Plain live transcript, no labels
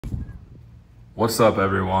What's up,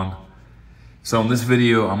 everyone? So in this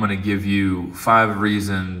video, I'm gonna give you 5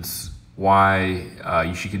 reasons why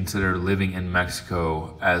you should consider living in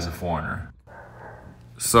Mexico as a foreigner.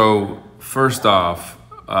 So first off,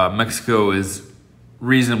 Mexico is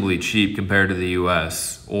reasonably cheap compared to the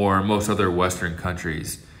US or most other Western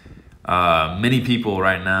countries. Many people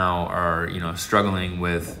right now are struggling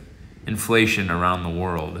with inflation around the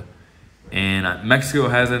world. And Mexico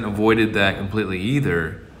hasn't avoided that completely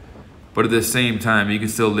either. But at the same time, you can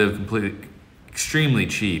still live extremely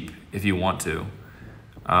cheap if you want to.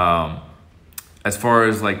 As far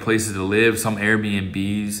as like places to live, some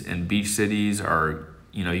Airbnbs in beach cities are,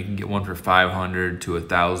 you can get one for $500 to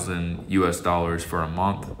 $1,000 for a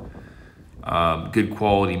month. Good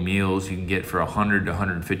quality meals you can get for 100 to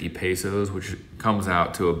 150 pesos, which comes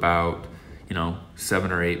out to about,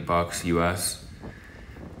 $7 or $8 US.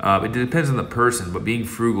 It depends on the person, but being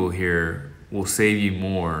frugal here will save you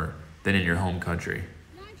more than in your home country.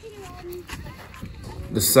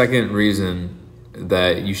 The second reason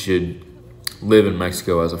that you should live in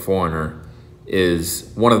Mexico as a foreigner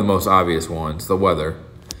is one of the most obvious ones, the weather.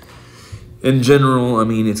 In general,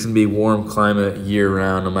 it's gonna be warm climate year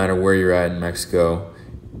round, no matter where you're at in Mexico.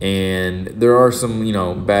 And there are some,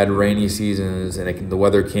 bad rainy seasons, and the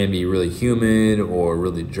weather can be really humid or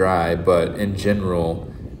really dry, but in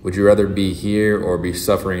general, would you rather be here or be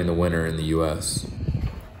suffering in the winter in the US?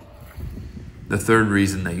 The third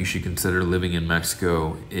reason that you should consider living in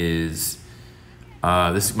Mexico is,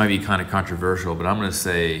 this might be kind of controversial, but I'm gonna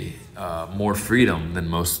say more freedom than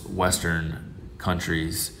most Western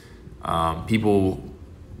countries. People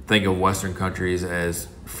think of Western countries as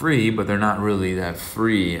free, but they're not really that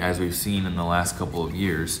free as we've seen in the last couple of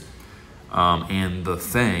years. And the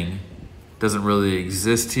thing doesn't really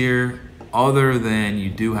exist here other than you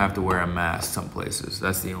do have to wear a mask some places.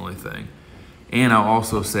 That's the only thing. And I'll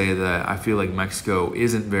also say that I feel like Mexico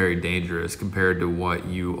isn't very dangerous compared to what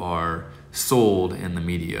you are sold in the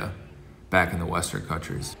media back in the Western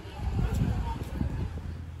countries.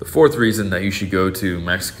 The fourth reason that you should go to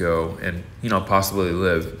Mexico and possibly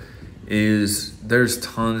live is there's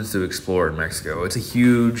tons to explore in Mexico. It's a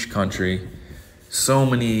huge country, so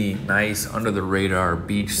many nice under the radar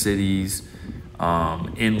beach cities,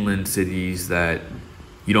 inland cities that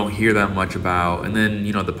you don't hear that much about. And then,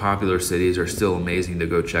 the popular cities are still amazing to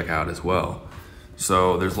go check out as well.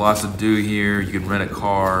 So there's lots to do here. You can rent a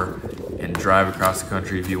car and drive across the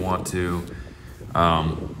country if you want to.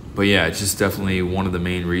 But yeah, it's just definitely one of the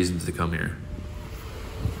main reasons to come here.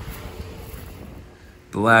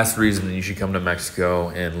 The last reason that you should come to Mexico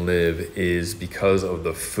and live is because of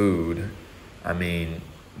the food.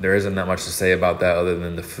 There isn't that much to say about that other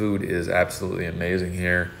than the food is absolutely amazing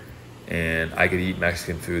here. And I could eat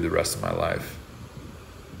Mexican food the rest of my life.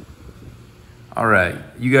 All right,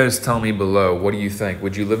 you guys tell me below, what do you think?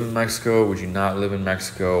 Would you live in Mexico? Would you not live in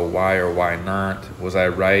Mexico? Why or why not? Was I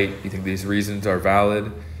right? Do you think these reasons are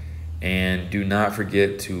valid? And do not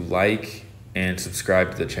forget to like and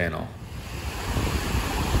subscribe to the channel.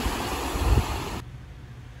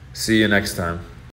 See you next time.